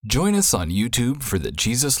Join us on YouTube for the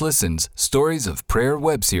Jesus Listens Stories of Prayer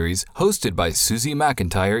web series hosted by Susie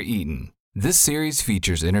McIntyre Eaton. This series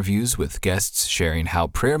features interviews with guests sharing how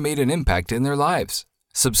prayer made an impact in their lives.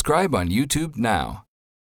 Subscribe on YouTube now.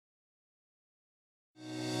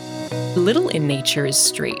 Little in nature is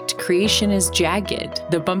straight. Creation is jagged.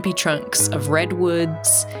 The bumpy trunks of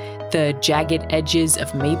redwoods, the jagged edges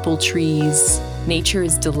of maple trees. Nature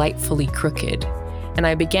is delightfully crooked. And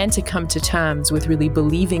I began to come to terms with really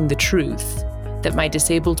believing the truth that my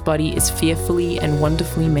disabled body is fearfully and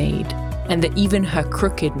wonderfully made, and that even her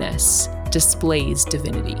crookedness displays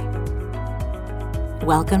divinity.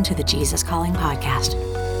 Welcome to the Jesus Calling Podcast.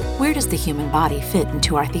 Where does the human body fit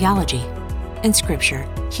into our theology? In Scripture,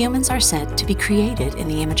 humans are said to be created in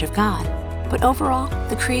the image of God, but overall,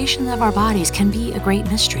 the creation of our bodies can be a great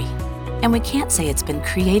mystery. And we can't say it's been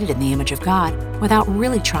created in the image of God without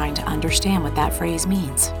really trying to understand what that phrase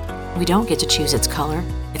means. We don't get to choose its color,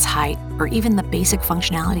 its height, or even the basic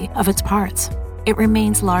functionality of its parts. It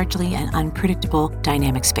remains largely an unpredictable,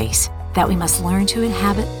 dynamic space that we must learn to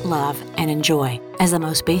inhabit, love, and enjoy as the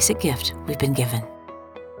most basic gift we've been given.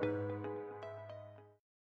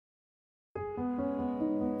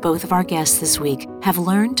 Both of our guests this week have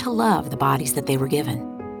learned to love the bodies that they were given.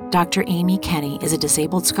 Dr. Amy Kenny is a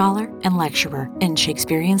disabled scholar and lecturer in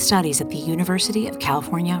Shakespearean Studies at the University of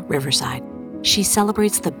California, Riverside. She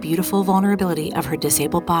celebrates the beautiful vulnerability of her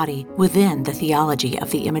disabled body within the theology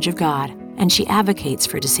of the image of God, and she advocates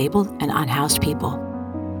for disabled and unhoused people.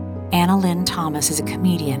 Anna Lynn Thomas is a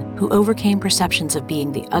comedian who overcame perceptions of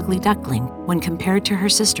being the ugly duckling when compared to her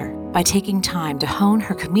sister by taking time to hone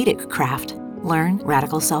her comedic craft, learn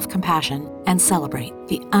radical self-compassion, and celebrate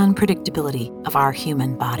the unpredictability of our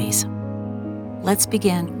human bodies. Let's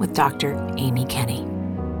begin with Dr. Amy Kenny.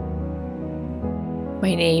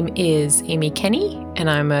 My name is Amy Kenny, and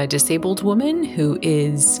I'm a disabled woman who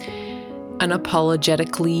is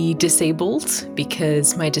unapologetically disabled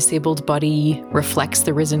because my disabled body reflects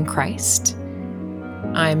the risen Christ.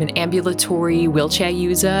 I'm an ambulatory wheelchair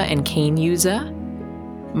user and cane user.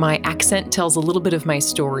 My accent tells a little bit of my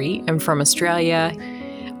story. I'm from Australia.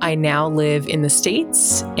 I now live in the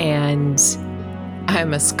States, and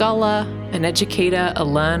I'm a scholar, an educator, a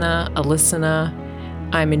learner, a listener.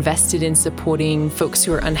 I'm invested in supporting folks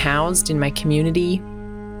who are unhoused in my community.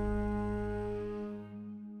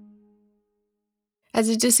 As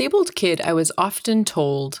a disabled kid, I was often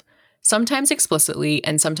told, sometimes explicitly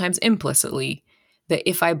and sometimes implicitly, that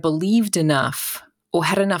if I believed enough or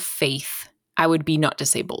had enough faith, I would be not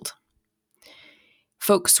disabled.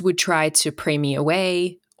 Folks would try to pray me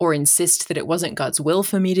away or insist that it wasn't God's will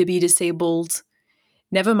for me to be disabled.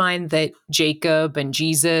 Never mind that Jacob and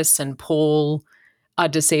Jesus and Paul are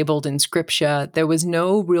disabled in Scripture. There was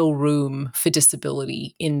no real room for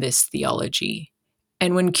disability in this theology.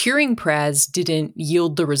 And when curing prayers didn't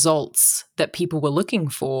yield the results that people were looking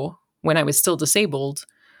for when I was still disabled,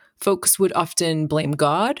 folks would often blame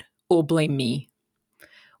God or blame me.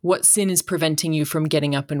 What sin is preventing you from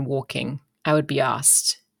getting up and walking? I would be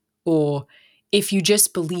asked. Or, if you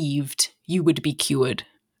just believed, you would be cured,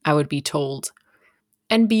 I would be told.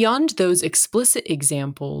 And beyond those explicit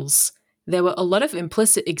examples, there were a lot of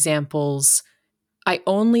implicit examples. I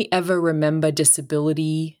only ever remember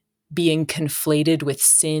disability being conflated with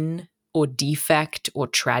sin or defect or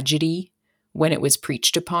tragedy when it was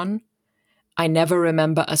preached upon. I never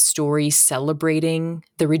remember a story celebrating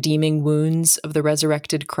the redeeming wounds of the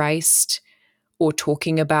resurrected Christ or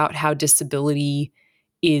talking about how disability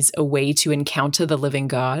is a way to encounter the living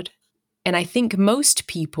God. And I think most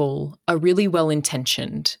people are really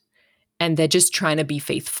well-intentioned and they're just trying to be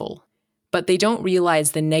faithful, but they don't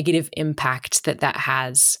realize the negative impact that that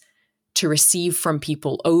has to receive from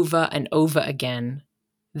people over and over again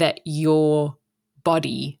that your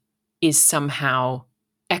body is somehow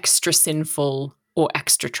extra sinful or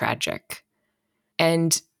extra tragic.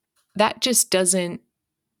 And that just doesn't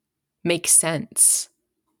make sense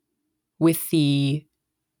with the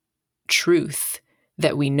truth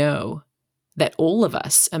that we know that all of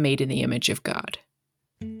us are made in the image of God.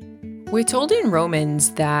 We're told in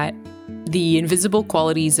Romans that the invisible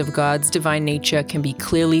qualities of God's divine nature can be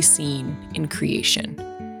clearly seen in creation.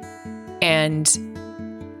 And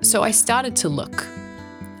so I started to look.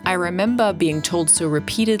 I remember being told so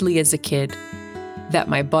repeatedly as a kid that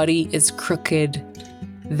my body is crooked,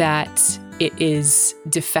 that it is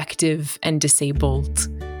defective and disabled.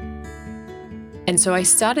 And so I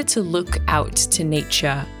started to look out to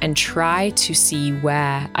nature and try to see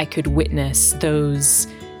where I could witness those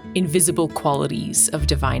invisible qualities of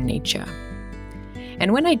divine nature.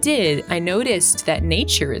 And when I did, I noticed that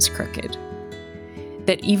nature is crooked.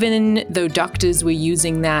 That even though doctors were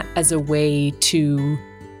using that as a way to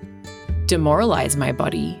demoralize my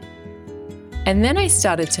body. And then I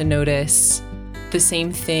started to notice the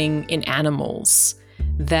same thing in animals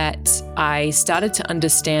that I started to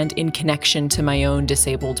understand in connection to my own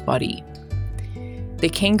disabled body. The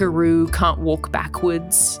kangaroo can't walk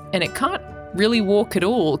backwards, and it can't really walk at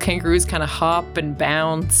all. Kangaroos kind of hop and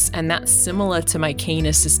bounce, and that's similar to my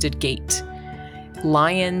cane-assisted gait.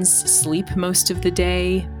 Lions sleep most of the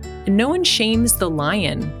day, and no one shames the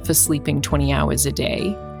lion for sleeping 20 hours a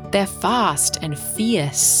day. They're fast and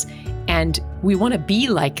fierce, and we want to be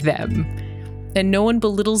like them. And no one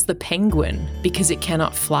belittles the penguin because it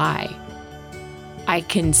cannot fly. I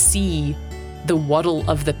can see the waddle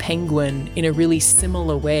of the penguin in a really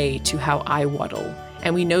similar way to how I waddle.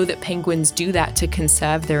 And we know that penguins do that to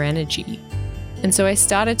conserve their energy. And so I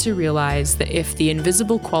started to realize that if the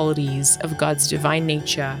invisible qualities of God's divine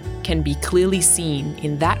nature can be clearly seen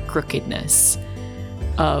in that crookedness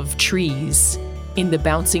of trees, in the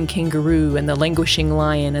bouncing kangaroo and the languishing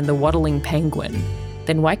lion and the waddling penguin,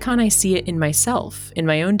 then why can't I see it in myself, in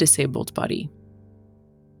my own disabled body?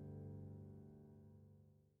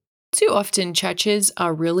 Too often, churches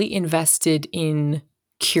are really invested in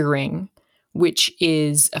curing, which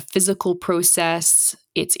is a physical process.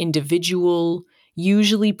 It's individual,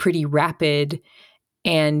 usually pretty rapid,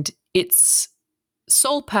 and its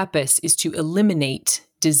sole purpose is to eliminate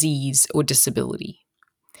disease or disability.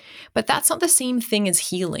 But that's not the same thing as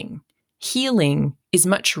healing. Healing is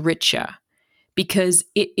much richer because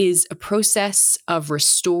it is a process of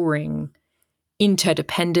restoring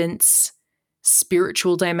interdependence,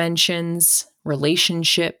 spiritual dimensions,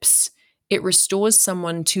 relationships. It restores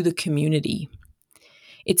someone to the community.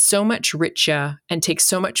 It's so much richer and takes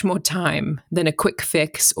so much more time than a quick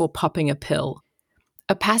fix or popping a pill.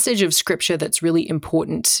 A passage of scripture that's really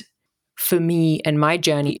important for me and my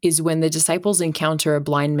journey is when the disciples encounter a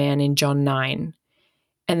blind man in John 9,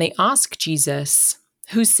 and they ask Jesus,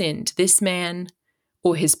 who sinned, this man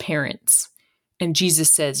or his parents? And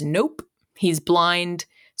Jesus says, nope, he's blind,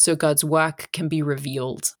 so God's work can be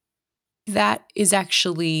revealed. That is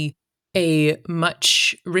actually a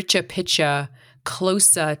much richer picture,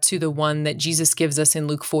 closer to the one that Jesus gives us in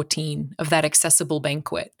Luke 14 of that accessible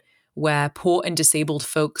banquet, where poor and disabled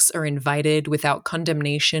folks are invited without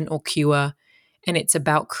condemnation or cure, and it's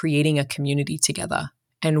about creating a community together.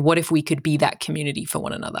 And what if we could be that community for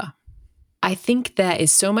one another? I think there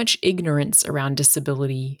is so much ignorance around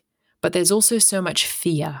disability, but there's also so much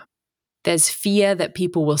fear. There's fear that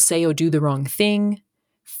people will say or do the wrong thing,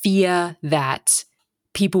 fear that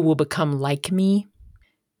people will become like me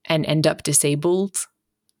and end up disabled.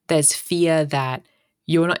 There's fear that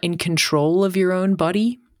you're not in control of your own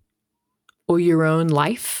body or your own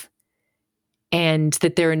life, and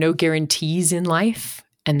that there are no guarantees in life,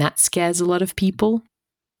 and that scares a lot of people.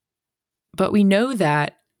 But we know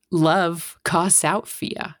that love casts out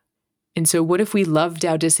fear. And so what if we loved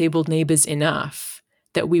our disabled neighbors enough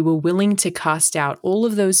that we were willing to cast out all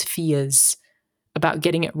of those fears about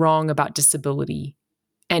getting it wrong about disability,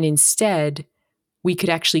 and instead we could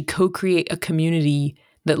actually co-create a community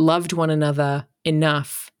that loved one another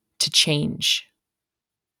enough to change?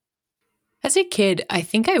 As a kid, I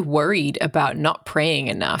think I worried about not praying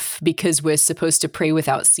enough because we're supposed to pray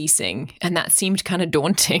without ceasing, and that seemed kind of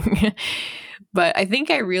daunting. But I think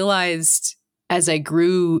I realized as I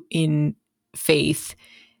grew in faith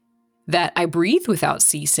that I breathe without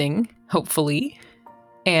ceasing, hopefully,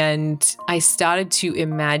 and I started to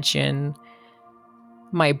imagine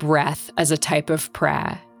my breath as a type of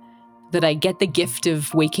prayer, that I get the gift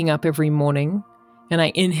of waking up every morning, and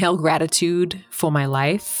I inhale gratitude for my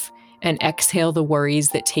life, and exhale the worries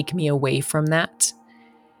that take me away from that.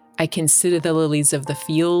 I consider the lilies of the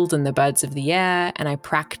field and the birds of the air, and I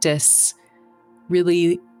practice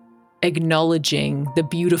really acknowledging the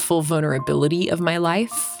beautiful vulnerability of my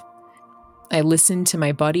life. I listen to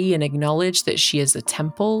my body and acknowledge that she is a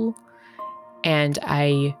temple, and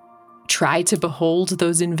I try to behold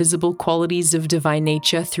those invisible qualities of divine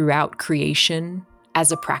nature throughout creation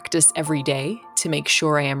as a practice every day to make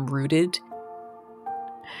sure I am rooted.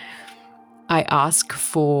 I ask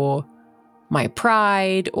for my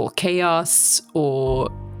pride or chaos or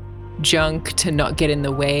junk to not get in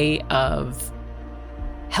the way of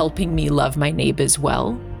helping me love my neighbors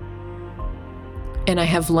well. And I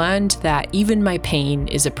have learned that even my pain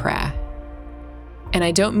is a prayer. And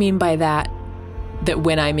I don't mean by that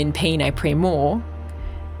when I'm in pain I pray more.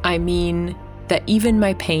 I mean that even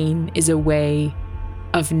my pain is a way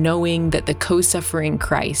of knowing that the co-suffering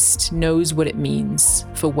Christ knows what it means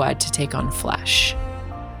for Word to take on flesh.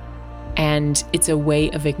 And it's a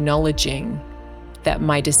way of acknowledging that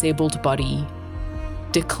my disabled body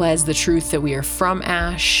declares the truth that we are from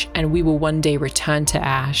ash and we will one day return to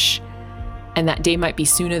ash, and that day might be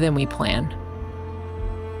sooner than we plan.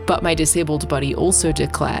 But my disabled body also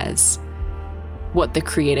declares what the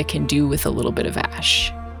Creator can do with a little bit of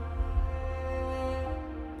ash.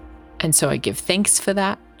 And so I give thanks for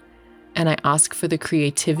that, and I ask for the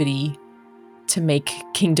creativity to make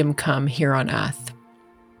kingdom come here on earth.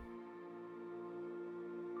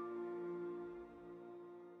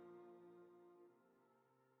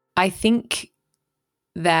 I think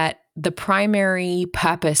that the primary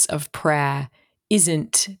purpose of prayer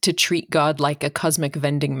isn't to treat God like a cosmic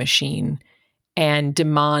vending machine and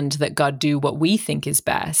demand that God do what we think is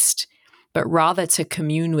best, but rather to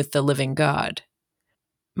commune with the living God.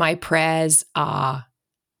 My prayers are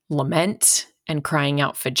lament and crying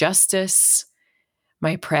out for justice.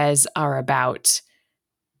 My prayers are about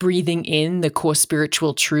breathing in the core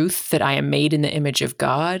spiritual truth that I am made in the image of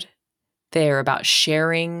God. They are about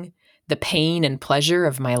sharing the pain and pleasure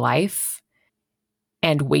of my life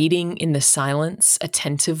and waiting in the silence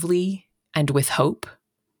attentively and with hope,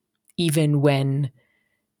 even when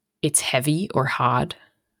it's heavy or hard.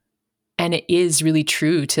 And it is really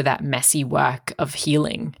true to that messy work of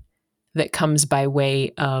healing that comes by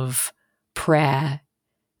way of prayer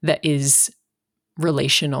that is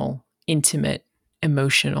relational, intimate,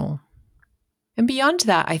 emotional. And beyond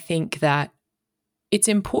that, I think that it's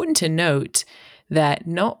important to note that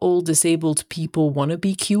not all disabled people want to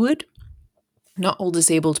be cured. Not all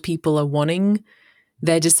disabled people are wanting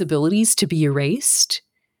their disabilities to be erased.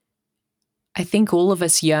 I think all of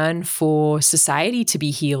us yearn for society to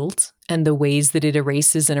be healed and the ways that it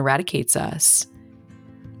erases and eradicates us.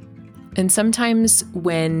 And sometimes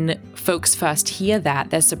when folks first hear that,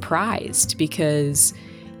 they're surprised because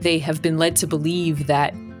they have been led to believe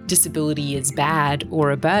that disability is bad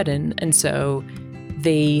or a burden, and so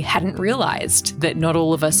they hadn't realized that not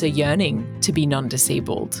all of us are yearning to be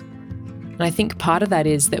non-disabled. And I think part of that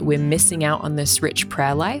is that we're missing out on this rich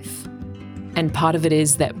prayer life, and part of it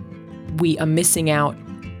is that we are missing out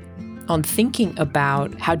on thinking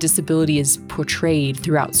about how disability is portrayed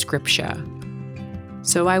throughout Scripture.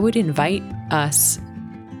 So I would invite us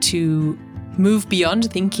to move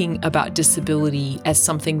beyond thinking about disability as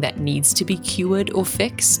something that needs to be cured or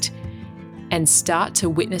fixed, and start to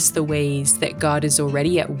witness the ways that God is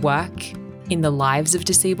already at work in the lives of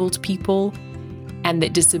disabled people, and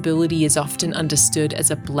that disability is often understood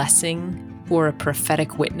as a blessing or a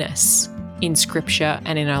prophetic witness in Scripture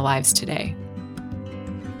and in our lives today.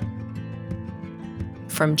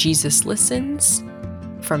 From Jesus Listens,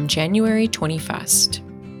 from January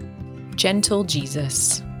 21st. Gentle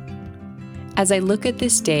Jesus. As I look at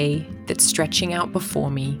this day that's stretching out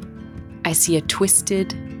before me, I see a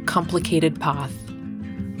twisted, complicated path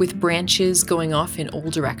with branches going off in all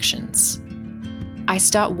directions. I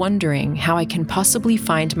start wondering how I can possibly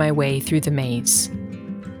find my way through the maze.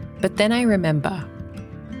 But then I remember,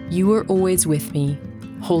 you are always with me,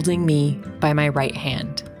 holding me by my right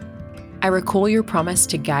hand. I recall your promise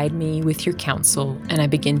to guide me with your counsel, and I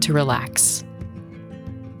begin to relax.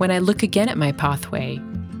 When I look again at my pathway,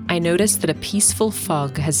 I notice that a peaceful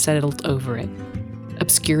fog has settled over it,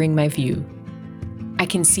 obscuring my view. I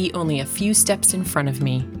can see only a few steps in front of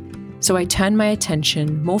me, so I turn my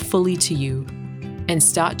attention more fully to you and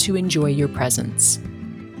start to enjoy your presence.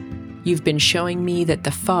 You've been showing me that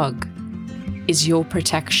the fog is your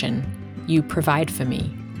protection you provide for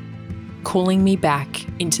me, calling me back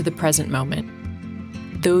into the present moment.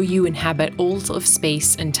 Though you inhabit all of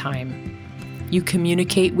space and time, you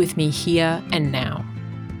communicate with me here and now.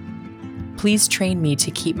 Please train me to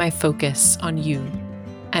keep my focus on you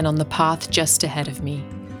and on the path just ahead of me.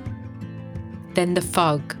 Then the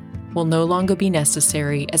fog will no longer be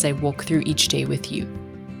necessary as I walk through each day with you.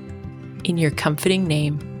 In your comforting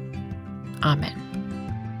name, Amen.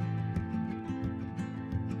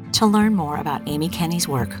 To learn more about Amy Kenny's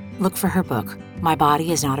work, look for her book, My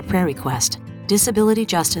Body Is Not a Prayer Request, Disability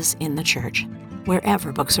Justice in the Church,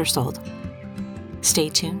 wherever books are sold. Stay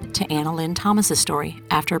tuned to Anna Lynn Thomas's story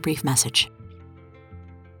after a brief message.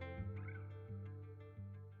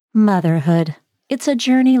 Motherhood. It's a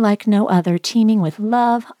journey like no other, teeming with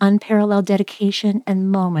love, unparalleled dedication,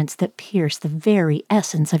 and moments that pierce the very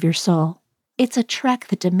essence of your soul. It's a trek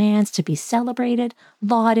that demands to be celebrated,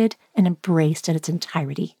 lauded, and embraced in its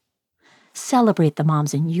entirety. Celebrate the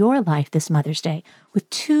moms in your life this Mother's Day with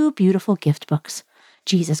two beautiful gift books,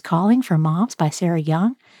 Jesus Calling for Moms by Sarah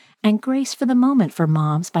Young and Grace for the Moment for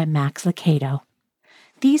Moms by Max Lucado.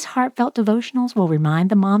 These heartfelt devotionals will remind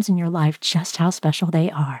the moms in your life just how special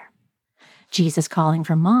they are. Jesus Calling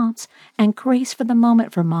for Moms and Grace for the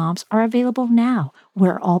Moment for Moms are available now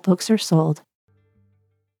where all books are sold.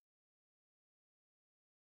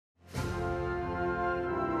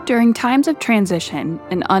 During times of transition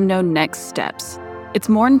and unknown next steps, it's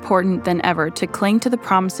more important than ever to cling to the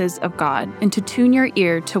promises of God and to tune your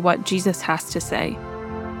ear to what Jesus has to say.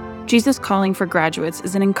 Jesus Calling for Graduates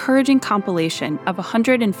is an encouraging compilation of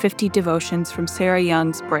 150 devotions from Sarah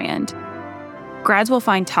Young's brand. Grads will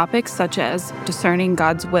find topics such as discerning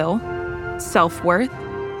God's will, self-worth,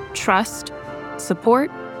 trust, support,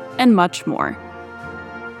 and much more.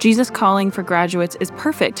 Jesus Calling for Graduates is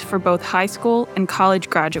perfect for both high school and college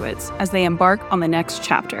graduates as they embark on the next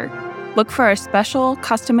chapter. Look for a special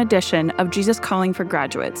custom edition of Jesus Calling for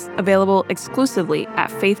Graduates, available exclusively at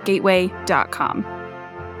faithgateway.com.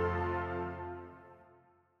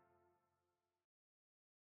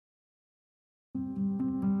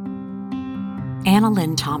 Anna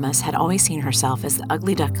Lynn Thomas had always seen herself as the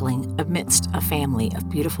ugly duckling amidst a family of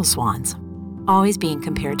beautiful swans. Always being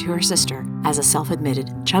compared to her sister as a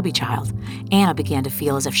self-admitted chubby child, Anna began to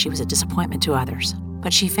feel as if she was a disappointment to others.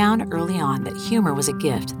 But she found early on that humor was a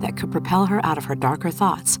gift that could propel her out of her darker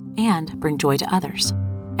thoughts and bring joy to others.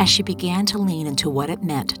 As she began to lean into what it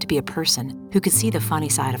meant to be a person who could see the funny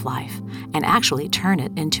side of life and actually turn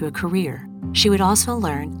it into a career, she would also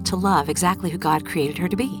learn to love exactly who God created her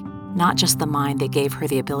to be, not just the mind that gave her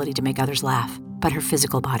the ability to make others laugh, but her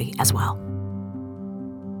physical body as well.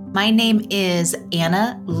 My name is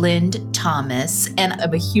Anna Lynn Thomas, and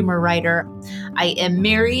I'm a humor writer. I am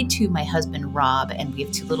married to my husband, Rob, and we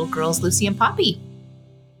have 2 little girls, Lucy and Poppy.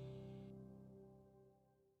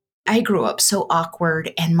 I grew up so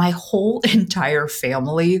awkward, and my whole entire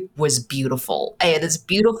family was beautiful. I had this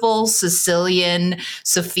beautiful Sicilian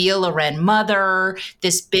Sophia Loren mother,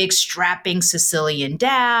 this big strapping Sicilian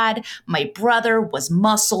dad. My brother was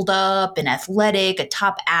muscled up and athletic, a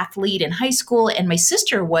top athlete in high school. And my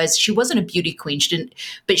sister she wasn't a beauty queen.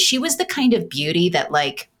 But she was the kind of beauty that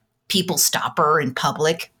like people stop her in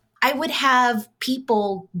public. I would have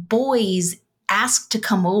boys ask to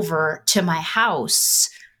come over to my house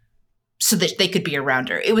so that they could be around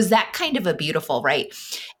her. It was that kind of a beautiful, right?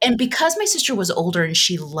 And because my sister was older and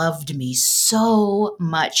she loved me so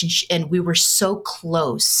much and we were so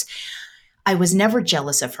close, I was never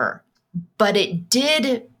jealous of her. But it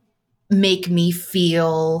did make me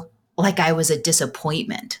feel like I was a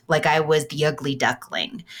disappointment, like I was the ugly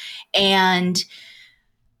duckling. And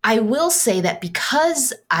I will say that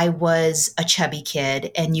because I was a chubby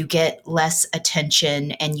kid and you get less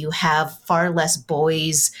attention and you have far less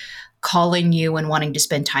boys calling you and wanting to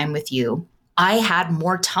spend time with you, I had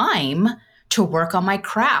more time to work on my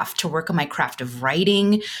craft of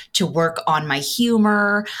writing, to work on my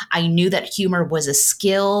humor. I knew that humor was a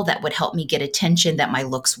skill that would help me get attention that my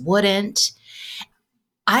looks wouldn't.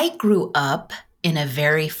 I grew up in a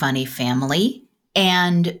very funny family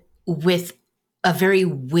and with a very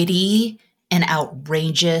witty and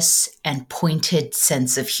outrageous and pointed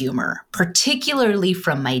sense of humor, particularly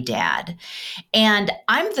from my dad. And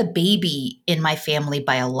I'm the baby in my family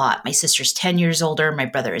by a lot. My sister's 10 years older. My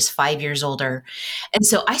brother is 5 years older. And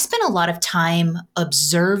so I spent a lot of time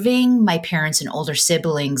observing my parents and older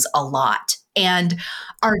siblings a lot. And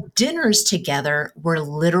our dinners together were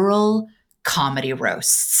literal comedy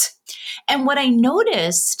roasts. And what I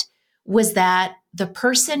noticed was that the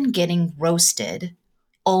person getting roasted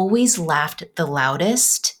always laughed the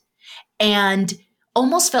loudest and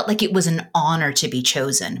almost felt like it was an honor to be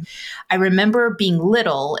chosen. I remember being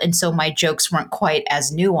little, and so my jokes weren't quite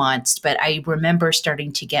as nuanced, but I remember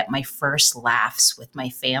starting to get my first laughs with my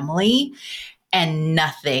family, and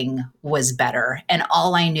nothing was better. And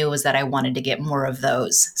all I knew was that I wanted to get more of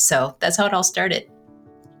those. So that's how it all started.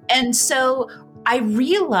 And so I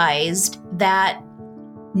realized that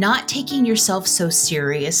not taking yourself so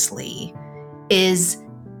seriously is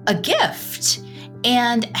a gift,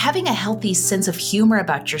 and having a healthy sense of humor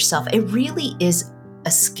about yourself, it really is a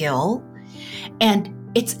skill, and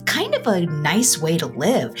it's kind of a nice way to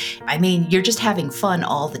live. I mean, you're just having fun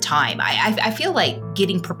all the time. I feel like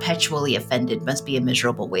getting perpetually offended must be a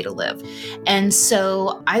miserable way to live. And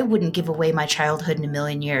so I wouldn't give away my childhood in a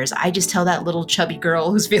million years. I just tell that little chubby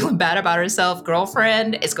girl who's feeling bad about herself,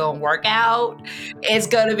 girlfriend, it's going to work out. It's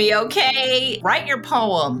going to be okay. Write your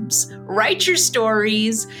poems, write your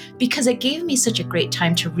stories, because it gave me such a great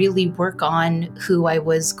time to really work on who I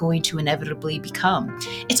was going to inevitably become.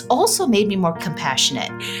 It's also made me more compassionate.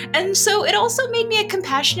 And so it also made me a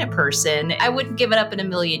compassionate person. I wouldn't give it up in a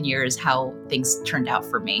million years how things turned out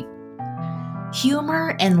for me.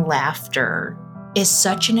 Humor and laughter is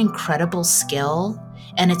such an incredible skill,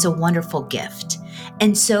 and it's a wonderful gift.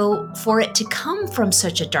 And so for it to come from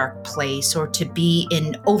such a dark place, or to be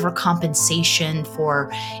in overcompensation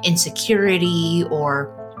for insecurity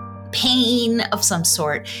or pain of some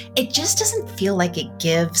sort, it just doesn't feel like it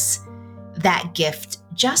gives that gift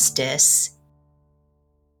justice.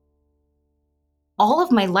 All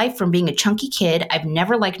of my life, from being a chunky kid, I've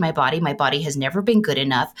never liked my body. My body has never been good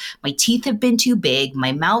enough. My teeth have been too big.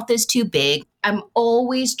 My mouth is too big. I'm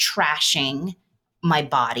always trashing my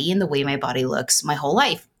body and the way my body looks my whole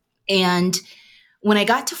life. And when I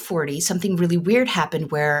got to 40, something really weird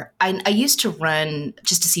happened where I used to run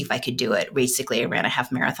just to see if I could do it. Basically, I ran a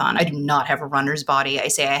half marathon. I do not have a runner's body. I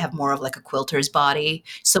say I have more of like a quilter's body,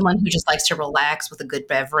 someone who just likes to relax with a good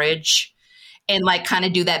beverage and like kind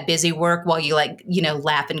of do that busy work while you like,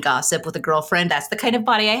 laugh and gossip with a girlfriend. That's the kind of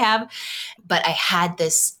body I have. But I had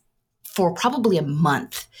this for probably a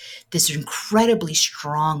month, this incredibly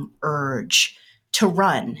strong urge to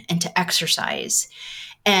run and to exercise.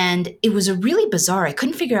 And it was a really bizarre. I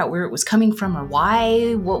couldn't figure out where it was coming from or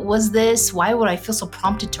why. What was this? Why would I feel so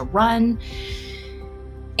prompted to run?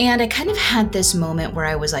 And I kind of had this moment where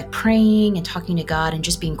I was like praying and talking to God and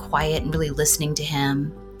just being quiet and really listening to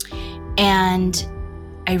Him. And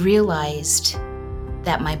I realized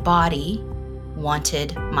that my body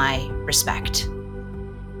wanted my respect.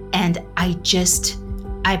 And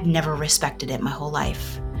I've never respected it my whole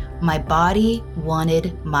life. My body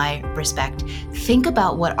wanted my respect. Think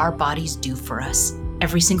about what our bodies do for us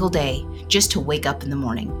every single day just to wake up in the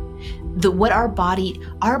morning. Our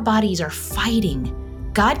bodies are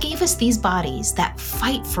fighting. God gave us these bodies that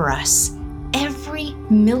fight for us every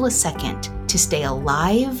millisecond to stay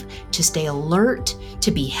alive, to stay alert,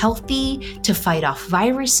 to be healthy, to fight off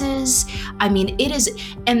viruses. I mean, it is,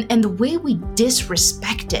 and the way we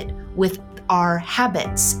disrespect it with our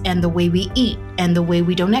habits and the way we eat and the way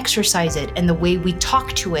we don't exercise it and the way we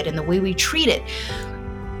talk to it and the way we treat it.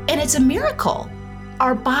 And it's a miracle.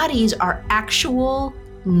 Our bodies are actual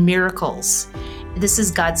miracles. This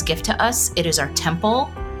is God's gift to us. It is our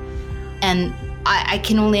temple. And I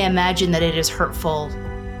can only imagine that it is hurtful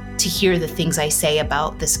to hear the things I say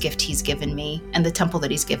about this gift He's given me and the temple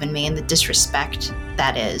that He's given me and the disrespect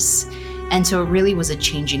that is. And so it really was a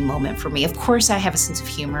changing moment for me. Of course, I have a sense of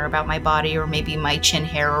humor about my body or maybe my chin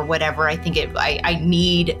hair or whatever. I think I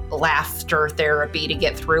need laughter therapy to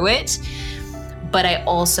get through it. But I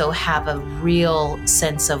also have a real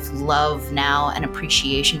sense of love now and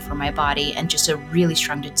appreciation for my body and just a really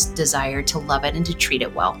strong desire to love it and to treat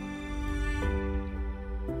it well.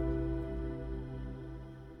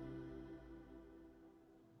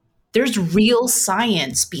 There's real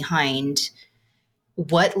science behind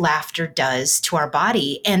what laughter does to our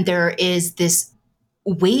body. And there is this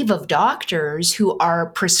wave of doctors who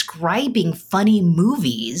are prescribing funny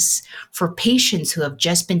movies for patients who have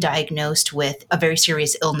just been diagnosed with a very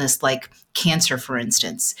serious illness like cancer, for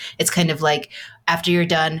instance. It's kind of like, after you're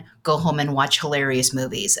done, go home and watch hilarious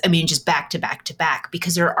movies. I mean, just back to back to back,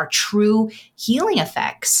 because there are true healing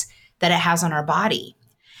effects that it has on our body.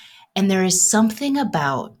 And there is something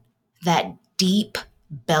about that deep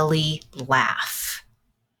belly laugh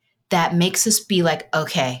that makes us be like,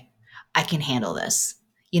 okay, I can handle this.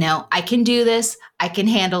 I can do this. I can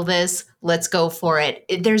handle this. Let's go for it.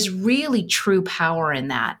 There's really true power in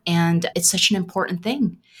that. And it's such an important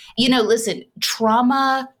thing. Listen,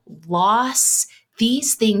 trauma, loss,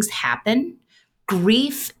 these things happen.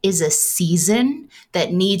 Grief is a season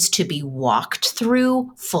that needs to be walked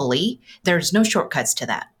through fully. There's no shortcuts to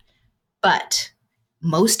that. But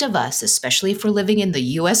most of us, especially if we're living in the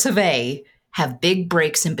US of A, have big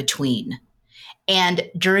breaks in between. And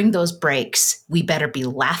during those breaks, we better be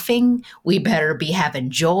laughing, we better be having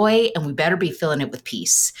joy, and we better be filling it with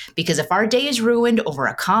peace. Because if our day is ruined over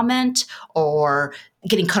a comment or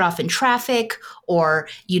getting cut off in traffic or,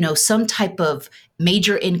 some type of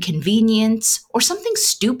major inconvenience or something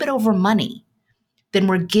stupid over money, then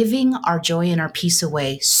we're giving our joy and our peace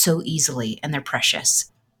away so easily, and they're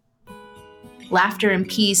precious. Laughter and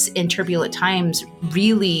peace in turbulent times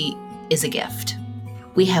really is a gift.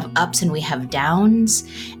 We have ups and we have downs,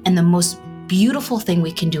 and the most beautiful thing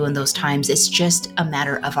we can do in those times is just a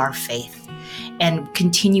matter of our faith and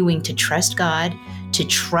continuing to trust God, to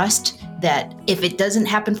trust that if it doesn't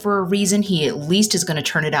happen for a reason, He at least is going to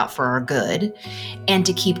turn it out for our good, and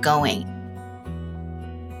to keep going.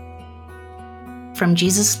 From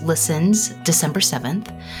Jesus Listens, December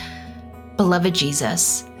 7th. Beloved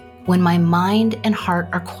Jesus, when my mind and heart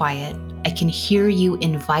are quiet, I can hear You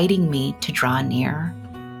inviting me to draw near.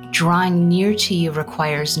 Drawing near to You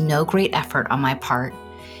requires no great effort on my part.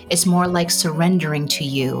 It's more like surrendering to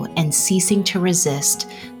You and ceasing to resist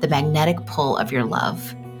the magnetic pull of Your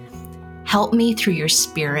love. Help me through your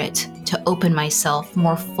Spirit to open myself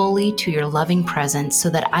more fully to your loving presence so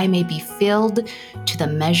that I may be filled to the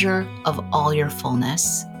measure of all your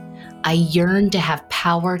fullness. I yearn to have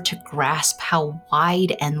power to grasp how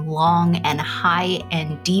wide and long and high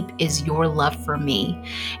and deep is your love for me,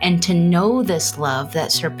 and to know this love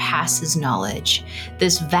that surpasses knowledge.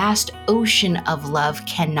 This vast ocean of love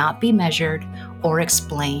cannot be measured or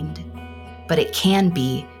explained, but it can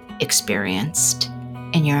be experienced.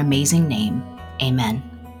 In your amazing name, amen.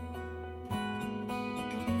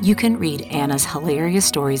 You can read Anna's hilarious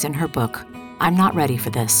stories in her book, I'm Not Ready for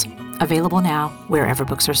This, available now wherever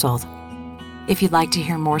books are sold. If you'd like to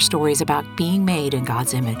hear more stories about being made in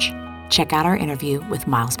God's image, check out our interview with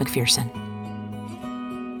Miles McPherson.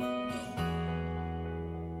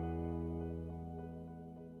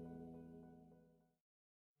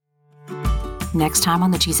 Next time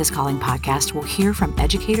on the Jesus Calling podcast, we'll hear from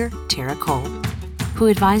educator Tara Cole, who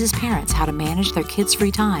advises parents how to manage their kids' free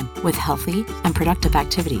time with healthy and productive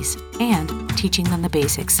activities and teaching them the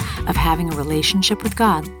basics of having a relationship with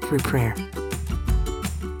God through prayer.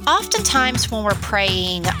 Oftentimes when we're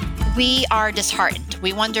praying, we are disheartened.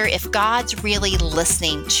 We wonder if God's really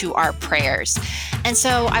listening to our prayers. And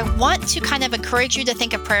so I want to kind of encourage you to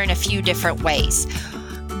think of prayer in a few different ways.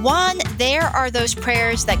 One, there are those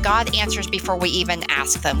prayers that God answers before we even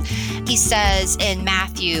ask them. He says in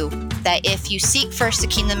Matthew that if you seek first the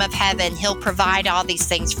kingdom of heaven, He'll provide all these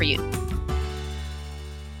things for you.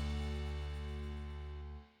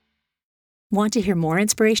 Want to hear more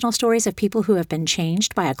inspirational stories of people who have been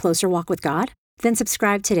changed by a closer walk with God? Then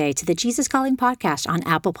subscribe today to the Jesus Calling podcast on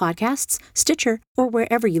Apple Podcasts, Stitcher, or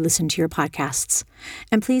wherever you listen to your podcasts.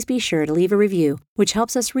 And please be sure to leave a review, which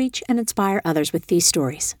helps us reach and inspire others with these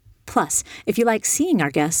stories. Plus, if you like seeing our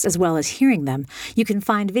guests as well as hearing them, you can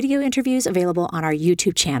find video interviews available on our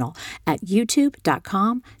YouTube channel at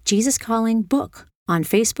youtube.com/JesusCallingBook, on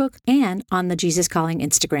Facebook, and on the Jesus Calling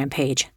Instagram page.